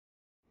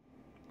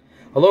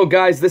Hello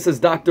guys, this is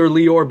Dr.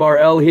 Lior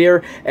Bar-El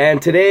here,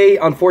 and today,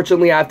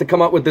 unfortunately, I have to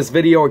come up with this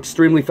video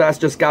extremely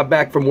fast. Just got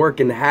back from work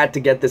and had to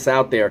get this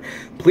out there.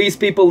 Please,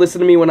 people,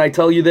 listen to me when I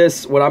tell you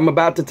this. What I'm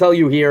about to tell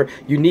you here,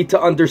 you need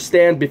to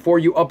understand before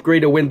you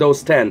upgrade to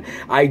Windows 10.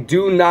 I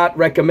do not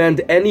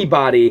recommend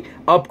anybody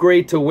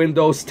upgrade to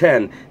Windows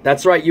 10.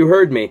 That's right, you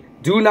heard me.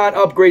 Do not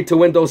upgrade to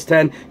Windows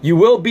 10. You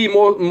will be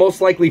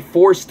most likely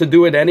forced to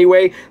do it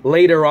anyway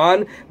later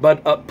on,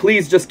 but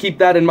please just keep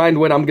that in mind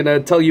when I'm gonna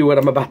tell you what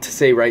I'm about to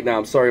say right now.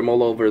 I'm sorry, I'm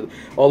all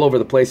over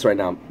the place right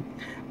now.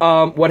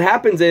 What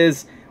happens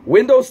is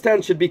Windows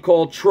 10 should be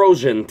called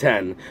Trojan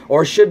 10,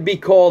 or should be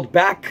called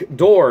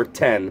Backdoor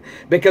 10,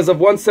 because of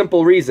one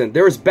simple reason.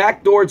 There's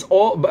backdoors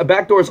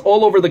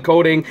all over the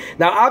coding.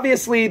 Now,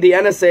 obviously, the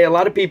NSA, a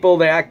lot of people,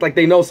 they act like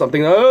they know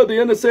something. Oh, the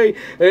NSA,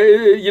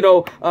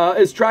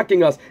 is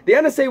tracking us. The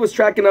NSA was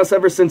tracking us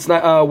ever since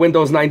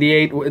Windows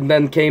 98, and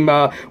then came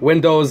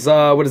Windows,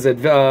 Windows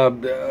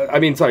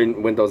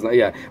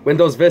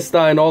Vista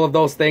and all of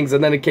those things,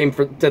 and then it came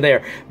to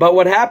there. But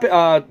what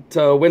happened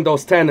to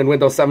Windows 10 and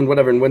Windows 7,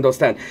 whatever, and Windows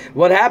 10,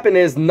 what happened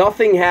is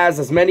nothing has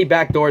as many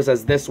backdoors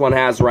as this one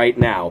has right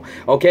now,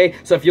 okay?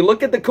 So if you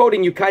look at the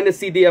coding, you kind of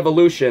see the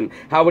evolution,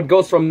 how it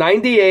goes from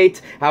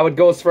 98, how it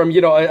goes from,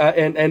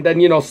 and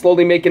then,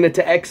 slowly making it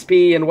to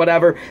XP and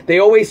whatever. They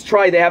always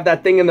try, they have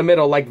that thing in the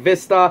middle, like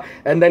Vista,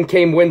 and then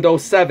came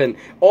Windows 7.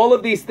 All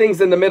of these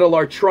things in the middle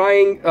are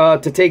trying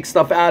to take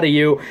stuff out of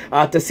you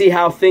to see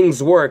how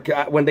things work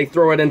when they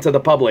throw it into the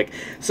public.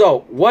 So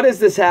what is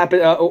this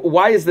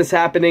why is this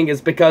happening is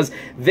because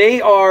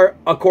they are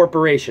a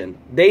corporation.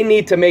 They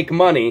need to make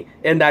money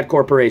in that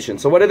corporation.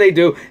 So what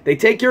do? They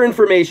take your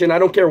information. I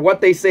don't care what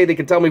they say. They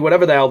can tell me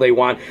whatever the hell they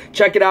want.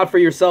 Check it out for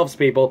yourselves,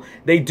 people.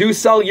 They do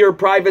sell your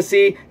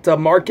privacy to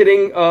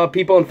marketing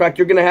people. In fact,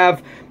 you're going to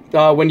have,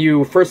 when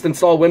you first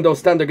install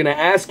Windows 10, they're going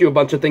to ask you a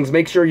bunch of things.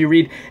 Make sure you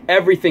read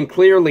everything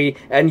clearly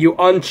and you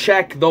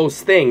uncheck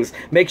those things.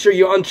 Make sure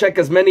you uncheck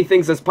as many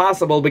things as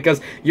possible,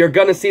 because you're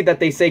going to see that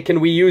they say,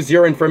 can we use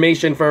your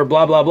information for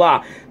blah, blah,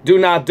 blah. Do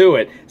not do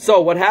it. So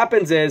what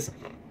happens is,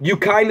 you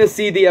kind of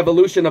see the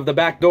evolution of the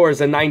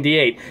backdoors in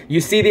 98.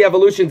 You see the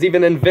evolutions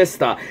even in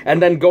Vista,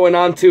 and then going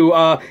on to,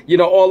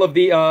 all of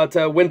the,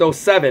 to Windows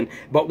 7.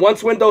 But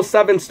once Windows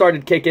 7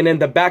 started kicking in,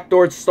 the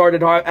backdoors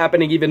started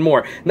happening even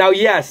more. Now,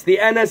 yes, the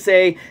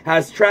NSA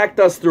has tracked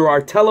us through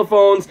our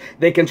telephones.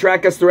 They can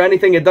track us through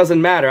anything. It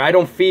doesn't matter. I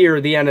don't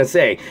fear the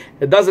NSA.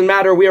 It doesn't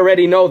matter. We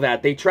already know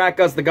that. They track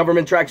us. The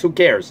government tracks. Who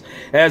cares?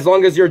 As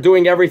long as you're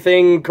doing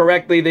everything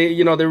correctly, they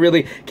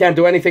really can't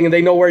do anything, and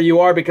they know where you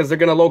are because they're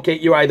going to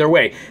locate you either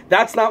way.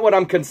 That's not what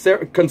I'm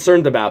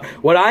concerned about.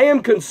 What I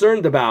am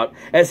concerned about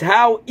is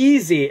how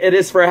easy it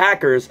is for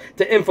hackers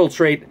to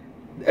infiltrate,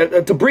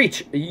 to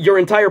breach your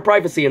entire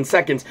privacy in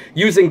seconds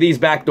using these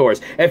backdoors.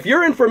 If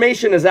your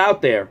information is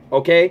out there,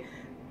 okay,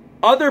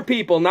 other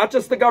people, not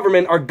just the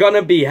government, are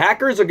gonna be.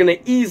 Hackers are gonna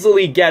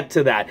easily get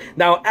to that.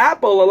 Now,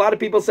 Apple, a lot of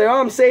people say,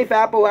 oh, I'm safe,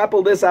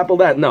 Apple this, Apple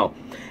that. No.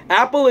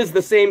 Apple is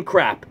the same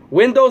crap.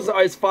 Windows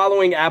is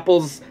following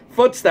Apple's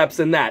footsteps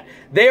in that.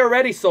 They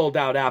already sold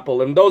out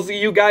Apple, and those of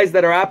you guys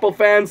that are Apple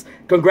fans,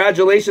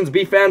 congratulations,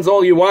 be fans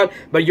all you want,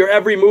 but your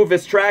every move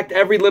is tracked,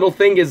 every little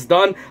thing is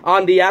done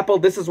on the Apple.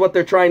 This is what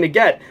they're trying to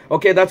get,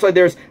 okay? That's why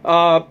there's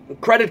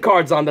credit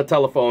cards on the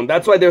telephone.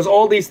 That's why there's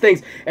all these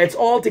things. It's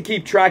all to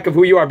keep track of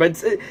who you are, but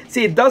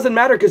see, it doesn't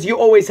matter, because you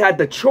always had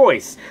the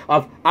choice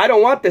of, I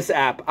don't want this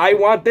app, I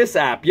want this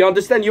app. You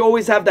understand? You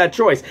always have that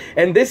choice.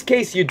 In this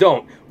case, you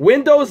don't.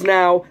 Windows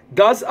now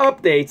does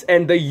updates,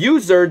 and the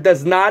user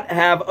does not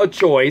have a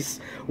choice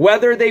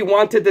whether they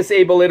want to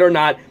disable it or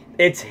not.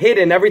 It's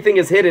hidden. Everything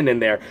is hidden in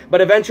there.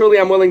 But eventually,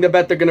 I'm willing to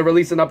bet they're going to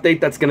release an update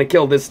that's going to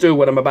kill this too,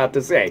 what I'm about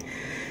to say.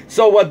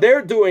 So what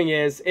they're doing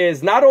is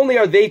not only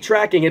are they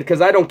tracking it,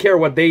 because I don't care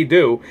what they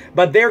do,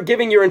 but they're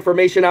giving your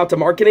information out to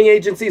marketing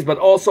agencies, but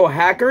also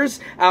hackers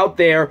out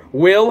there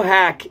will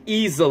hack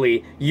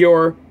easily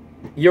your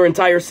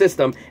entire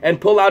system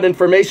and pull out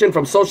information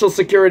from Social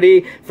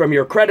Security, from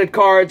your credit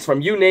cards, from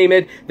you name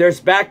it.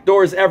 There's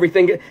backdoors,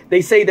 everything.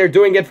 They say they're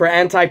doing it for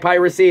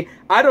anti-piracy.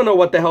 I don't know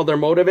what the hell their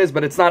motive is,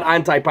 but it's not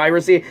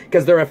anti-piracy,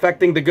 because they're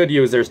affecting the good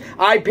users.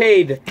 I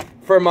paid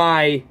for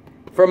my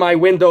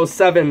Windows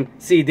 7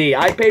 CD.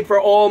 I paid for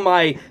all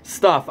my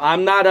stuff.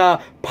 I'm not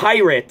a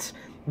pirate,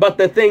 but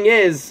the thing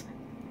is,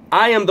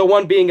 I am the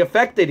one being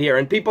affected here,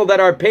 and people that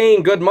are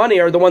paying good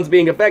money are the ones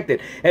being affected.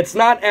 It's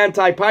not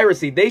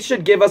anti-piracy. They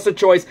should give us a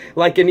choice,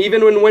 like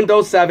even in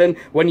Windows 7,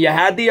 when you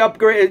had the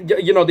upgrade,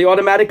 the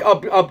automatic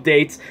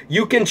updates,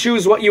 you can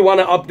choose what you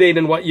want to update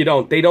and what you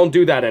don't. They don't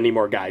do that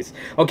anymore, guys.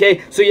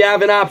 Okay, so you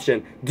have an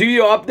option. Do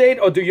you update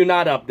or do you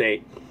not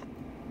update?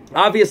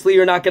 Obviously,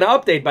 you're not going to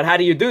update, but how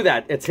do you do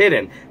that? It's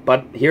hidden.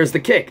 But here's the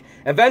kick.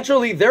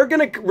 Eventually, they're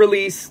going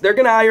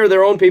to hire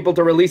their own people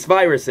to release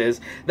viruses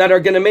that are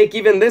going to make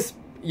even this,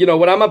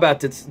 what I'm about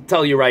to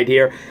tell you right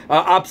here,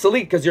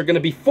 obsolete, because you're going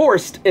to be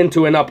forced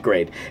into an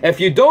upgrade. If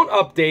you don't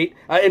update,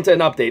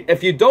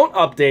 if you don't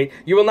update,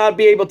 you will not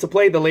be able to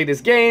play the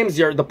latest games.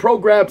 The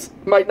programs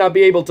might not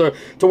be able to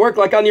work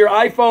like on your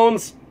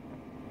iPhones.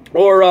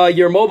 or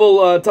your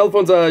mobile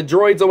telephones,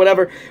 droids or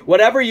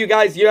whatever you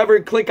ever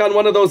click on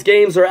one of those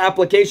games or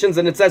applications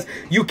and it says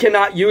you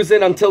cannot use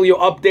it until you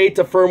update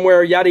to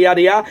firmware, yada,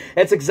 yada, yada.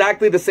 It's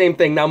exactly the same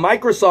thing. Now,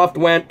 Microsoft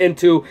went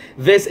into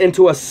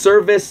a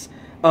service,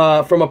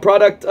 from a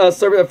product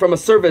from a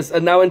service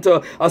and now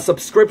into a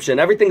subscription.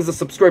 Everything's a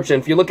subscription.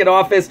 If you look at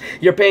Office,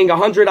 you're paying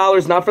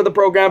 $100 not for the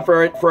program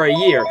for a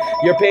year.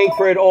 You're paying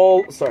for it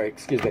all. Sorry,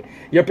 excuse me.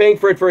 You're paying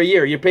for it for a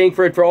year. You're paying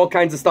for it for all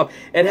kinds of stuff.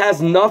 It has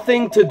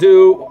nothing to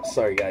do.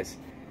 Sorry, guys,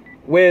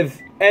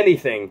 with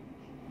anything.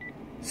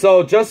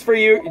 So just for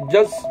you,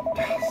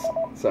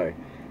 sorry.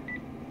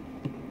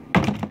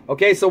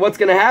 Okay, so what's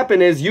going to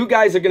happen is you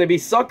guys are going to be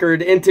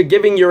suckered into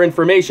giving your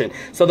information.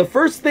 So the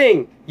first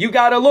thing you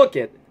got to look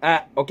at,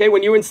 okay,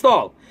 when you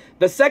install.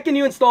 The second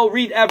you install,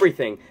 read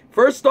everything.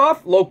 First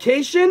off,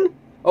 location.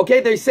 Okay,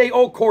 they say,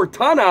 oh,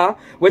 Cortana,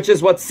 which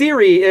is what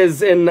Siri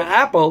is in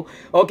Apple.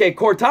 Okay,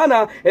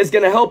 Cortana is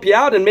going to help you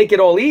out and make it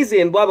all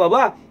easy and blah, blah,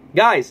 blah.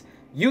 Guys,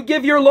 you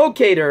give your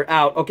locator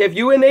out, okay? If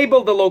you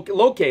enable the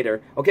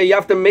locator, okay, you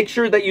have to make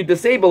sure that you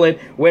disable it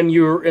when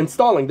you're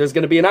installing. There's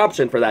going to be an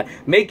option for that.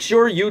 Make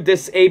sure you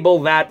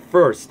disable that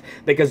first,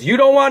 because you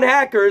don't want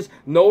hackers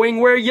knowing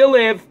where you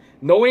live,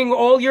 knowing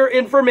all your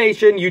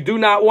information. You do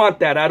not want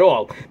that at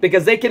all,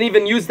 because they can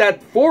even use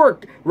that for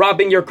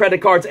robbing your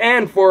credit cards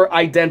and for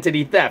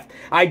identity theft.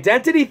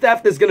 Identity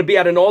theft is going to be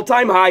at an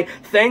all-time high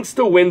thanks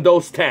to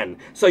Windows 10.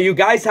 So you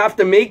guys have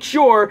to make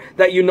sure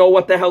that you know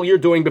what the hell you're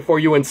doing before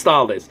you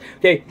install this.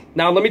 Okay,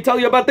 now let me tell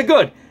you about the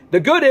good. The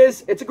good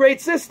is it's a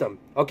great system,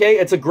 okay?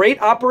 It's a great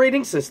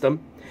operating system.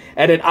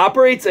 And it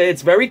operates,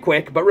 it's very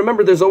quick, but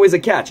remember, there's always a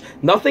catch.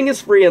 Nothing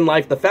is free in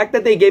life. The fact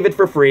that they gave it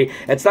for free,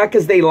 it's not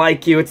because they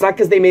like you. It's not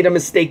because they made a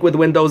mistake with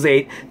Windows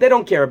 8. They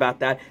don't care about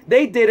that.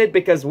 They did it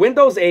because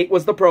Windows 8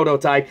 was the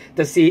prototype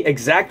to see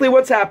exactly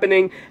what's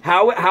happening,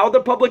 how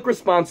the public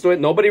responds to it.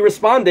 Nobody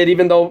responded,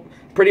 even though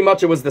pretty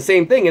much it was the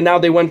same thing, and now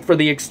they went for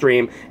the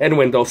extreme in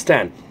Windows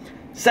 10.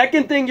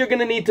 Second thing you're going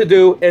to need to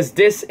do is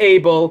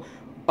disable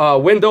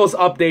Windows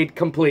Update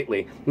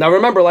completely. Now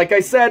remember, like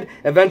I said,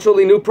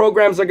 eventually new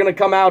programs are going to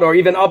come out, or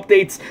even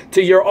updates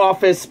to your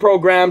Office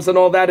programs and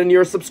all that in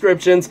your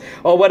subscriptions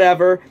or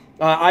whatever.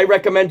 I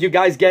recommend you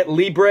guys get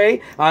Libre.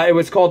 It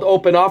was called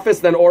Open Office,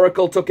 then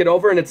Oracle took it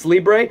over, and it's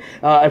Libre.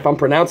 If I'm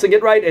pronouncing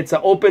it right, it's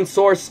an open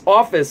source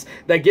Office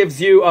that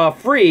gives you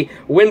free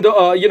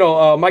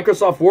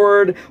Microsoft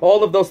Word,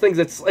 all of those things.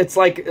 It's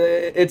like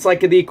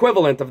the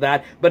equivalent of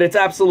that, but it's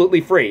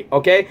absolutely free.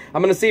 Okay,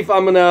 I'm gonna see if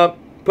I'm gonna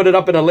put it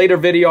up in a later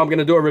video. I'm going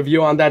to do a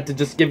review on that to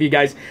just give you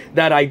guys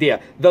that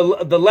idea.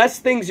 The less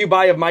things you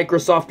buy of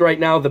Microsoft right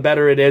now, the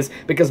better it is,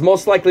 because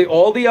most likely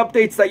all the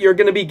updates that you're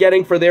going to be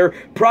getting for their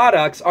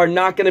products are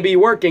not going to be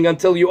working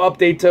until you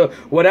update to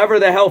whatever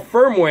the hell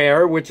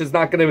firmware, which is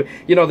not going to,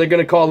 they're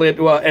going to call it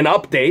an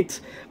update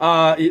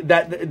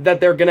that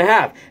they're going to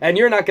have. And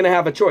you're not going to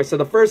have a choice. So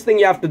the first thing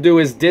you have to do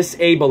is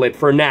disable it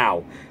for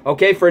now.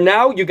 Okay, for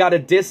now, you got to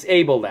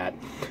disable that.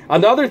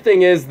 Another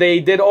thing is they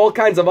did all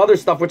kinds of other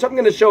stuff, which I'm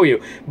going to show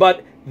you.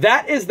 But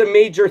that is the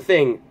major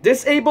thing.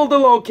 Disable the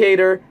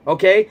locator,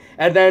 okay?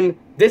 And then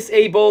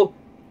disable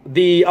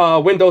the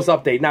Windows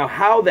Update. Now,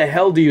 how the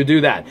hell do you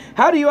do that?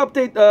 How do you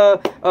update,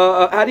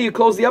 how do you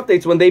close the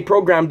updates when they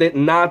programmed it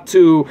not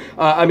to,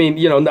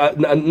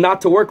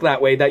 not to work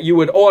that way, that you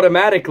would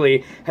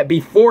automatically be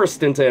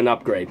forced into an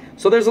upgrade?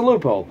 So there's a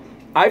loophole.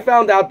 I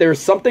found out there's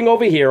something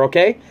over here,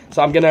 okay?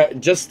 So I'm gonna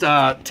just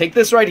take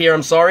this right here.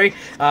 I'm sorry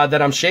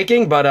that I'm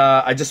shaking, but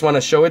I just want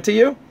to show it to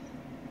you.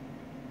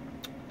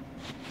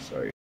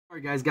 Sorry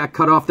guys, got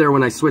cut off there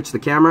when I switched the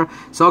camera.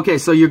 So okay,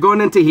 so you're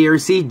going into here,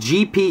 see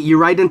GP, you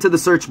write into the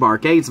search bar,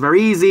 okay? It's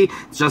very easy,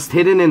 it's just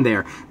hidden in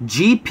there.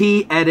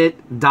 gpedit.msc,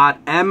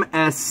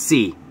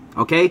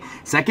 okay?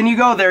 Second you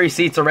go there, you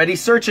see it's already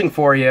searching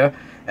for you,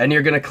 and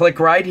you're gonna click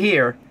right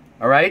here,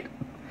 all right?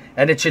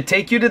 And it should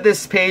take you to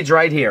this page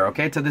right here,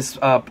 okay? To this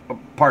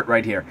part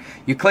right here.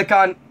 You click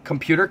on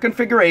Computer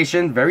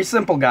Configuration. Very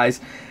simple,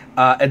 guys.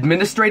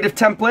 Administrative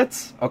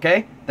Templates,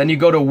 okay? Then you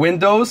go to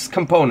Windows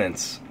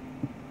Components.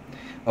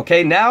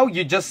 Okay, now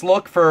you just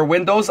look for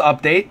Windows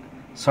Update.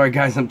 Sorry,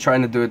 guys, I'm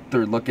trying to do it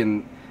through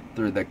looking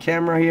through the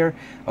camera here.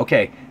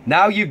 Okay,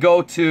 now you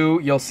go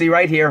to, you'll see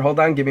right here. Hold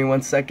on, give me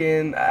 1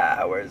 second.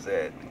 Where is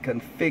it?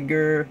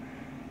 Configure.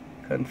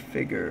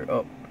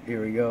 Oh,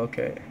 here we go,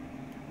 okay.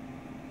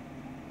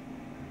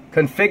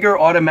 Configure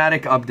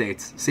automatic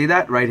updates. See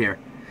that? Right here.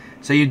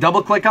 So you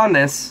double click on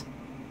this,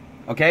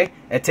 okay?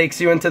 It takes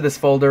you into this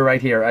folder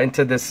right here,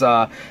 into this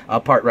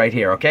part right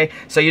here, okay?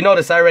 So you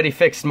notice I already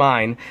fixed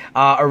mine.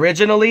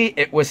 Originally,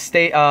 it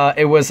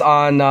was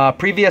on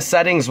previous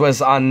settings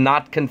was on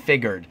not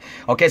configured.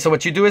 Okay, so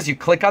what you do is you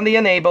click on the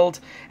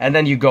enabled, and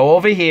then you go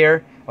over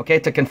here, okay,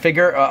 to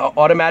configure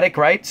automatic,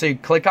 right? So you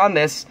click on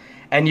this,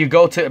 and you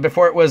go to,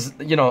 before it was,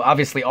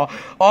 obviously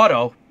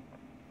auto.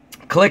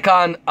 Click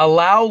on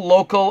Allow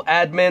Local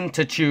Admin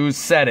to choose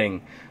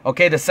Setting.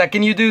 Okay, the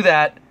second you do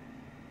that,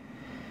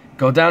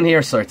 go down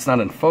here. Sorry, it's not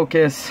in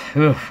focus.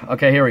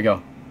 Okay, here we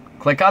go.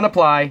 Click on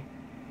Apply,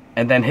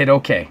 and then hit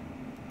OK.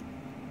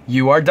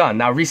 you are done.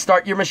 Now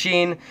restart your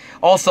machine.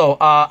 Also,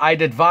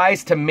 I'd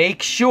advise to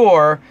make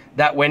sure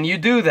that when you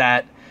do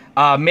that,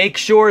 make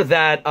sure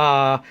that,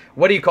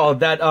 what do you call it?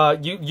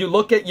 That you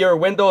look at your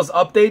Windows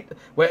update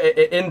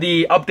in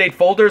the update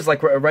folders,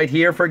 like right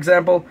here, for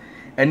example,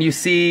 and you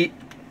see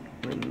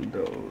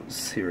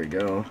Windows, here we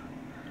go,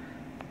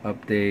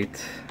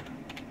 update.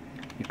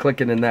 You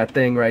click it in that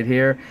thing right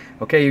here.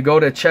 Okay, you go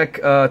to check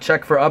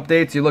for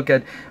updates. You look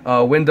at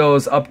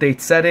Windows update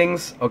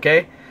settings.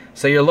 Okay,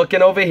 so you're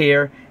looking over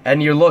here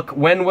and you look,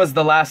 when was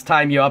the last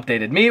time you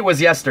updated? Me, it was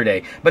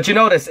yesterday. But you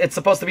notice it's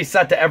supposed to be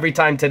set to every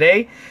time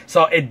today,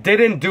 so it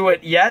didn't do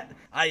it yet.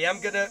 I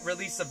am gonna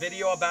release a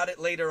video about it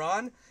later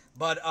on.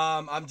 But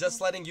I'm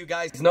just letting you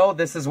guys know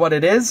this is what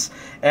it is,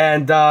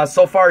 and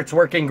so far it's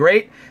working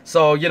great.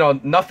 So, you know,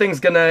 nothing's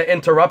gonna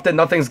interrupt it,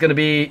 nothing's gonna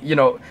be, you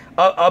know,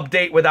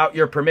 update without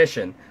your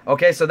permission.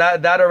 Okay, so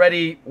that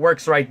already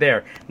works right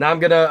there. Now I'm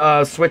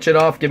gonna switch it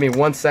off. Give me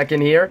 1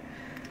 second here.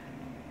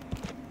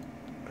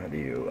 How do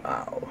you,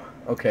 ow.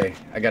 Okay,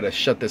 I gotta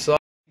shut this off.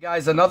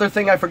 Guys, another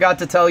thing I forgot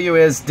to tell you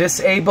is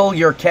disable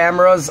your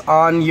cameras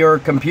on your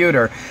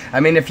computer. I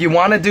mean, if you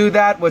want to do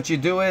that, what you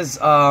do is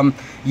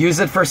use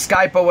it for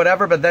Skype or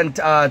whatever, but then,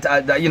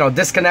 you know,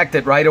 disconnect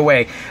it right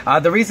away.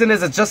 The reason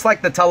is it's just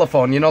like the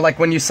telephone. You know, like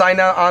when you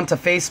sign on to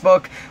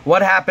Facebook,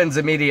 what happens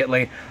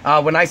immediately?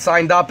 When I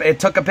signed up,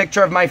 it took a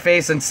picture of my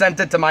face and sent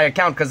it to my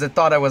account because it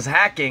thought I was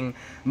hacking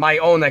my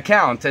own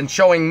account and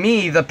showing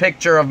me the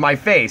picture of my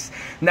face.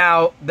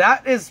 Now,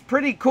 that is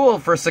pretty cool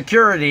for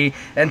security,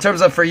 in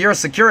terms of for your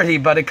security,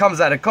 but it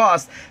comes at a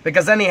cost,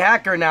 because any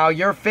hacker now,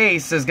 your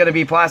face is going to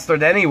be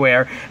plastered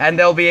anywhere, and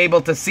they'll be able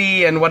to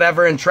see and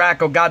whatever and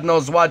track, or God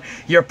knows what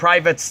your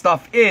private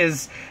stuff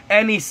is.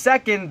 Any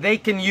second, they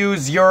can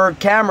use your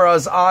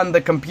cameras on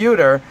the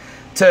computer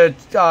to,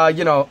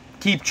 you know,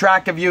 keep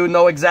track of you,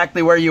 know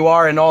exactly where you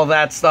are and all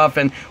that stuff,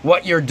 and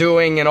what you're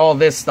doing and all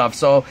this stuff.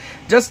 So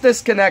just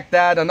disconnect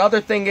that.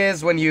 Another thing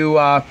is, when you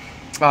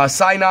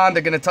sign on,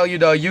 they're going to tell you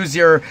to use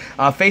your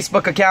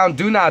Facebook account.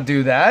 Do not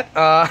do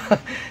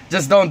that.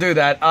 Just don't do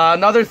that.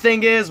 Another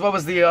thing is, what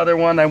was the other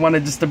one I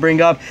wanted just to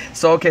bring up?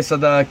 So, okay, so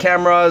the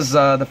cameras,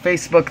 the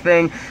Facebook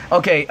thing.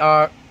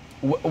 Okay,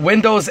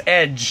 Windows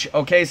Edge.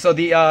 Okay, so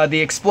the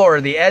Explorer,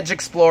 the Edge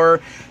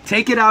Explorer,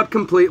 take it out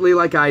completely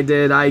like I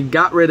did. I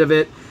got rid of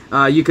it.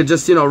 You could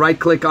just, you know,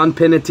 right-click,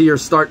 unpin it to your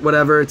start,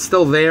 whatever. It's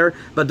still there,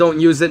 but don't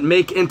use it.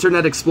 Make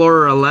Internet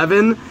Explorer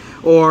 11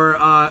 or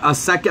a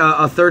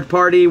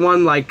third-party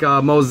one like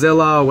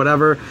Mozilla or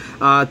whatever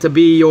to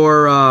be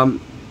your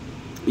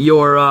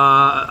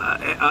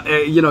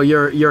you know,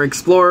 your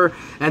Explorer.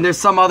 And there's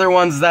some other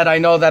ones that I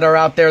know that are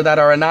out there that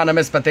are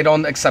anonymous, but they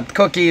don't accept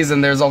cookies,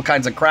 and there's all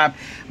kinds of crap.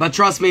 But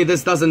trust me,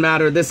 this doesn't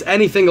matter.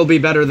 Anything will be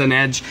better than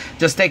Edge.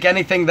 Just take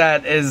anything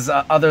that is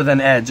other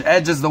than Edge.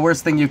 Edge is the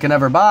worst thing you can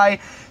ever buy.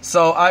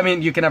 So, I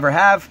mean, you can ever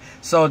have.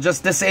 So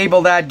just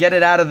disable that, get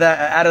it out of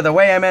the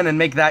way, and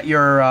make that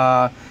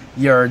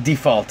your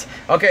default.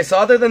 Okay, so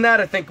other than that,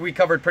 I think we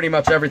covered pretty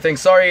much everything.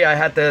 Sorry, I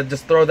had to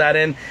just throw that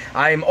in.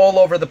 I'm all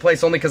over the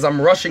place only because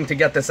I'm rushing to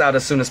get this out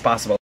as soon as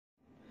possible.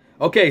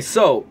 Okay,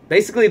 so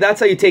basically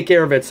that's how you take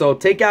care of it. So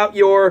take out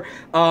your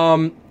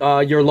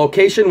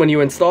location when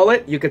you install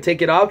it. You could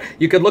take it out.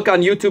 You could look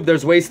on YouTube.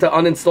 There's ways to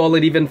uninstall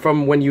it even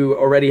from when you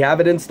already have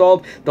it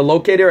installed. The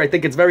locator, I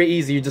think it's very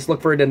easy. You just look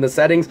for it in the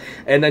settings,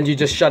 and then you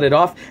just shut it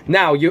off.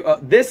 Now,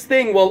 this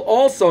thing will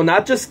also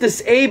not just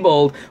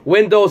disable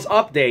Windows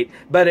Update,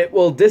 but it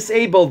will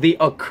disable the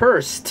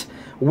accursed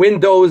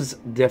Windows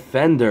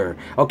Defender.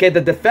 Okay, the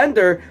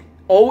Defender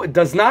it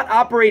does not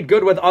operate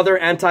good with other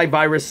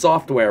antivirus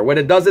software. What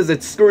it does is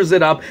it screws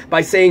it up by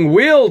saying,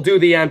 we'll do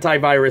the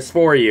antivirus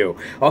for you.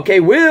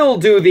 Okay, we'll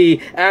do the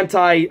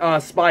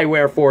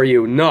anti-spyware for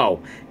you.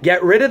 No.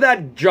 Get rid of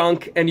that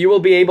junk and you will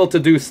be able to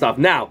do stuff.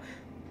 Now,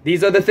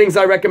 these are the things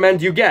I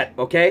recommend you get,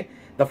 okay?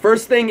 The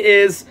first thing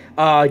is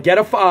get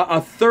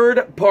a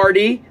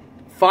third-party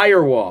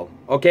firewall.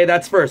 Okay,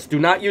 that's first. Do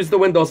not use the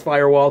Windows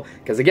firewall,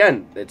 because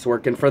again, it's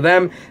working for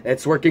them.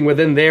 It's working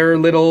within their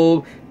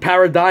little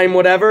paradigm,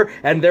 whatever,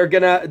 and they're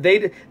gonna,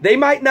 they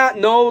might not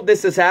know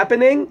this is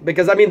happening,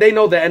 because I mean, they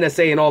know the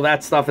NSA and all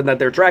that stuff and that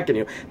they're tracking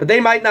you, but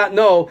they might not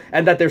know,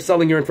 and that they're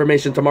selling your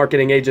information to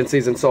marketing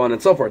agencies and so on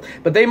and so forth.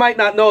 But they might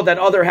not know that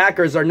other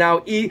hackers are now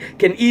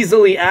can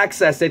easily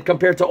access it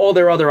compared to all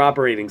their other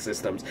operating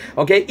systems.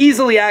 Okay,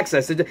 easily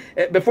access it.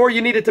 Before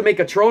you needed to make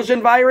a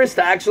Trojan virus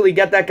to actually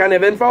get that kind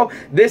of info,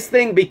 this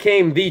thing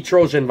became the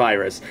Trojan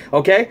virus,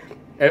 okay?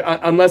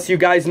 Unless you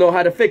guys know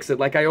how to fix it,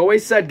 like I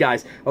always said,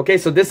 guys. Okay,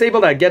 so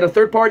disable that. Get a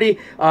third-party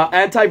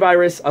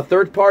antivirus, a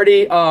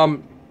third-party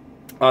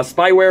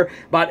spyware.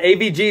 But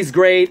AVG's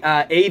great.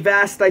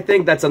 Avast, I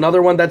think, that's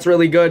another one that's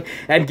really good.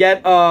 And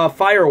get a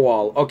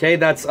firewall, okay?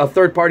 That's a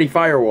third-party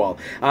firewall.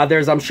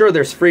 I'm sure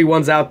there's free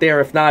ones out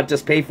there. If not,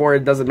 just pay for it.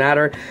 It doesn't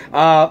matter.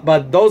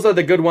 But those are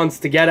the good ones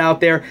to get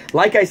out there.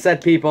 Like I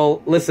said,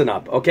 people, listen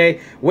up,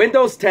 okay?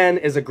 Windows 10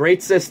 is a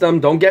great system.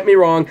 Don't get me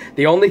wrong.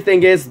 The only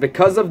thing is,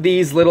 because of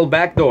these little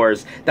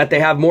backdoors that they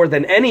have more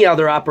than any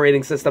other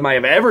operating system I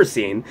have ever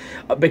seen,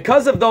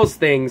 because of those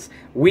things,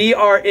 we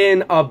are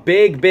in a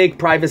big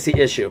privacy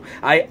issue.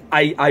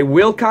 I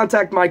will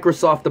contact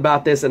Microsoft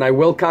about this, and I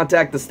will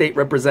contact the state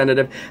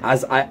representative,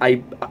 as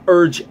I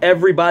urge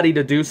everybody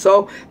to do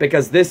so,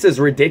 because this is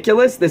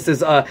ridiculous. This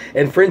is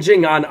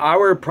infringing on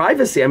our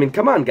privacy. I mean,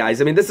 come on,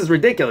 guys. I mean, this is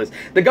ridiculous.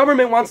 The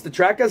government wants to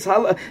track us.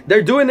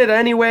 They're doing it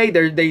anyway.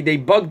 They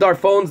bugged our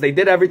phones. They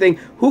did everything.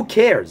 Who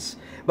cares?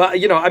 But,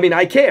 you know, I mean,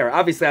 I care.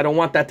 Obviously, I don't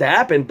want that to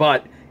happen,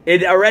 but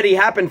it already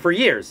happened for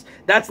years.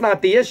 That's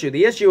not the issue.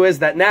 The issue is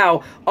that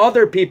now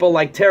other people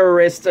like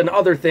terrorists and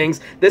other things,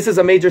 this is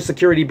a major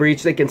security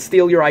breach. They can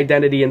steal your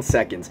identity in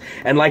seconds.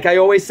 And like I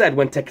always said,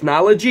 when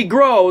technology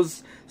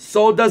grows,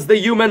 so does the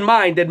human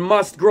mind. It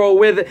must grow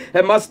with it.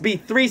 It must be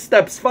 3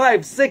 steps,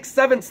 5, 6,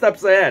 7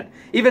 steps ahead,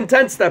 even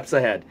 10 steps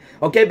ahead.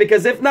 Okay,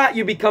 because if not,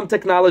 you become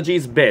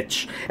technology's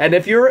bitch. And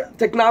if you're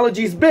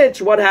technology's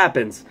bitch, what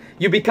happens?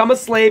 You become a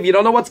slave. You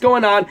don't know what's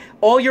going on.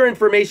 All your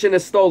information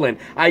is stolen.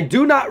 I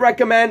do not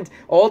recommend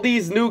all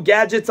these new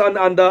gadgets on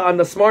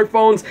the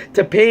smartphones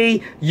to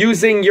pay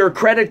using your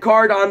credit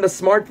card on the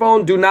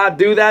smartphone. Do not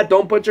do that.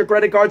 Don't put your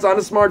credit cards on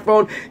the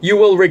smartphone. You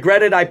will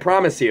regret it, I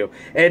promise you.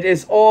 It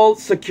is all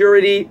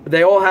security.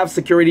 They all have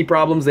security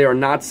problems. They are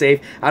not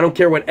safe. I don't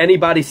care what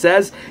anybody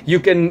says.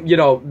 You can, you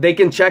know, they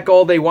can check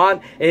all they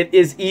want. It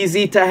is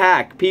easy to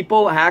hack.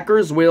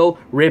 Hackers will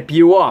rip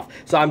you off.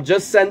 So I'm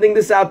just sending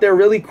this out there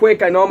really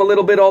quick. I know I'm a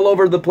little bit all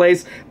over the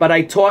place, but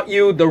I taught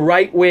you the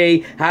right way,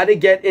 how to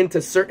get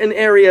into certain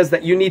areas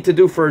that you need to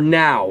do for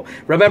now.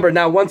 Remember,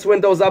 now once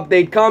Windows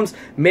Update comes,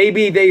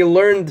 maybe they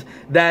learned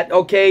that,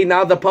 okay,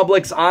 now the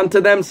public's onto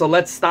them, so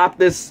let's stop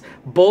this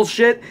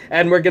bullshit,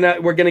 and we're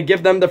gonna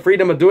give them the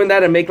freedom of doing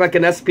that and make like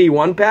an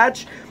SP1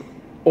 patch.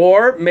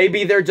 Or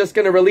maybe they're just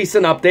going to release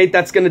an update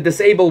that's going to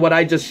disable what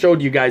I just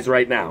showed you guys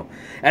right now.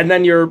 And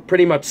then you're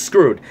pretty much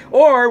screwed.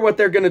 Or what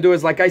they're going to do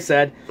is, like I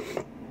said,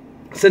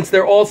 since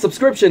they're all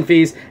subscription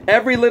fees,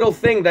 every little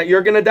thing that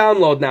you're going to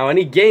download now,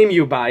 any game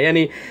you buy,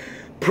 any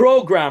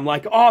program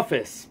like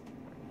Office,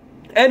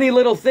 any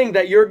little thing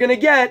that you're going to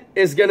get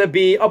is going to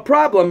be a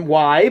problem.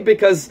 Why?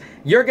 Because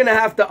you're going to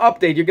have to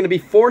update. You're going to be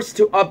forced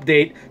to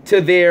update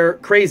to their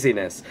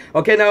craziness.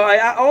 Okay, now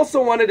I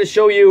also wanted to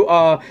show you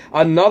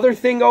another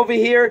thing over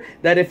here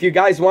that if you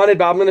guys wanted,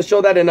 but I'm going to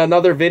show that in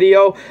another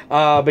video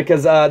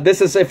because this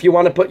is if you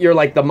want to put your,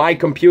 like, the My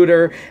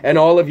Computer and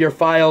all of your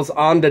files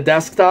on the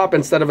desktop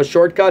instead of a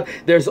shortcut.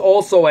 There's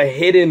also a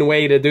hidden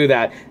way to do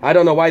that. I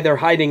don't know why they're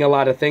hiding a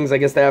lot of things. I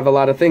guess they have a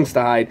lot of things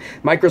to hide.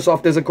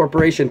 Microsoft is a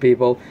corporation,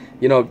 people.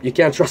 You know, you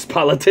can't trust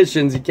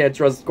politicians. You can't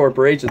trust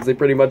corporations. They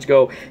pretty much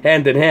go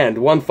hand in hand.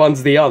 One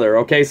funds the other,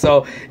 okay?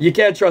 So you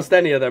can't trust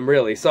any of them,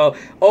 really. So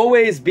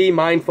always be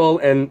mindful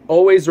and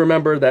always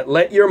remember that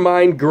let your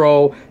mind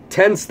grow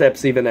 10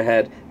 steps even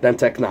ahead than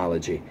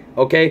technology,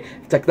 okay?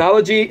 If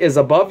technology is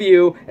above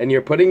you and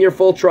you're putting your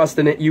full trust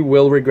in it, you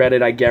will regret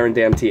it, I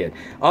guarantee it.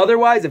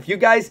 Otherwise, if you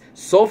guys,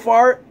 so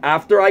far,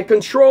 after I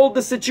controlled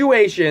the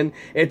situation,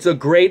 it's a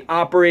great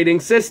operating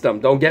system.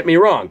 Don't get me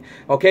wrong,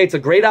 okay? It's a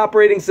great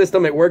operating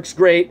system. It works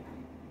great,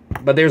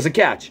 but there's a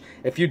catch.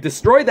 If you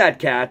destroy that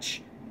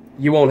catch,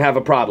 you won't have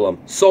a problem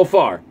so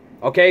far.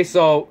 Okay,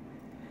 so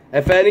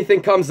if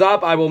anything comes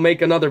up, I will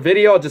make another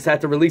video. I just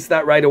had to release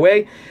that right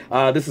away.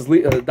 This is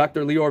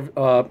Dr. Lior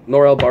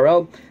Norel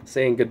Barel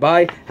saying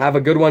goodbye. Have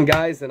a good one,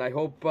 guys, and I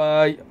hope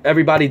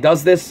everybody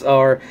does this.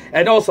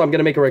 And also, I'm going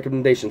to make a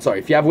recommendation. Sorry,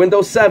 if you have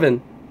Windows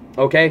 7,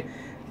 okay,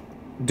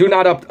 do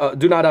not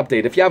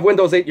update. If you have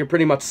Windows 8, you're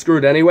pretty much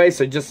screwed anyway,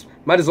 so just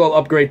might as well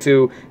upgrade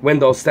to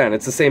Windows 10.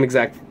 It's the same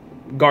exact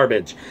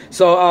garbage.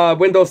 So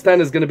Windows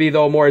 10 is going to be,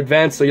 though, more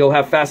advanced, so you'll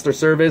have faster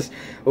service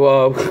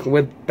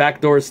with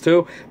backdoors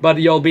too, but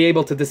you'll be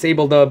able to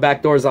disable the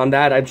backdoors on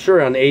that. I'm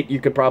sure on 8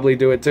 you could probably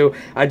do it too.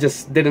 I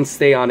just didn't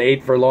stay on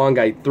 8 for long.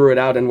 I threw it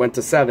out and went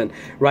to 7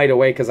 right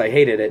away because I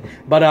hated it.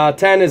 But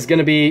 10 is going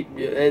to be,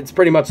 it's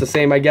pretty much the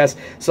same, I guess,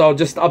 so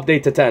just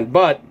update to 10.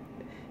 But,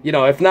 you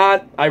know, if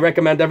not, I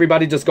recommend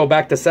everybody just go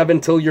back to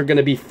 7 till you're going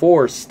to be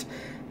forced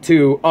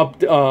to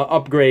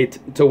upgrade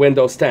to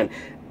Windows 10.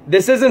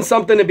 This isn't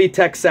something to be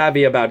tech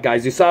savvy about,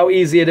 guys. You saw how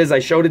easy it is. I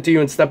showed it to you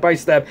in step by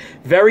step.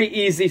 Very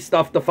easy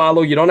stuff to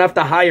follow. You don't have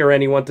to hire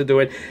anyone to do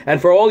it. And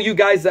for all you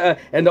guys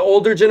and the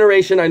older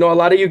generation, I know a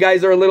lot of you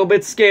guys are a little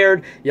bit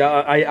scared. Yeah,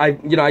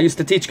 I used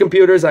to teach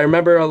computers. I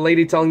remember a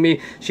lady telling me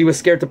she was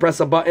scared to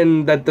press a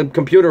button that the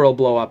computer will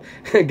blow up.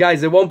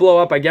 Guys, it won't blow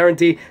up. I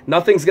guarantee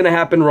nothing's going to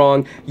happen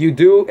wrong. You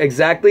do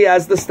exactly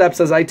as the steps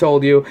as I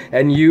told you,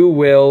 and you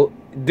will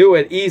do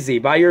it easy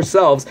by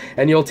yourselves,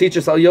 and you'll teach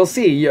yourself. You'll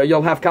see,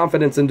 you'll have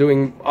confidence in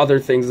doing other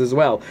things as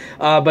well.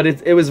 But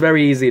it was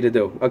very easy to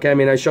do. Okay, I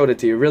mean, I showed it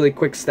to you. Really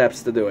quick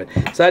steps to do it.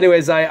 So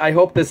anyways, I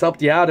hope this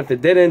helped you out. If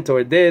it didn't, or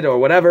it did, or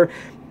whatever,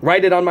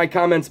 write it on my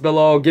comments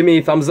below. Give me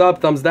thumbs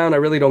up, thumbs down. I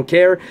really don't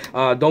care.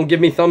 Don't give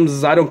me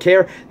thumbs. I don't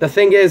care. The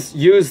thing is,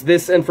 use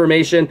this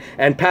information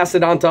and pass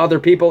it on to other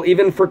people,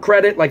 even for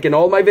credit. Like in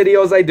all my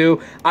videos I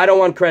do, I don't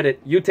want credit.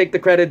 You take the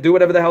credit. Do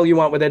whatever the hell you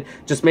want with it.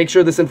 Just make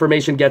sure this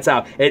information gets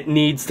out. It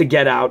needs to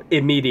get out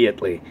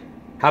immediately.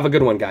 Have a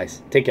good one,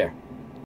 guys. Take care.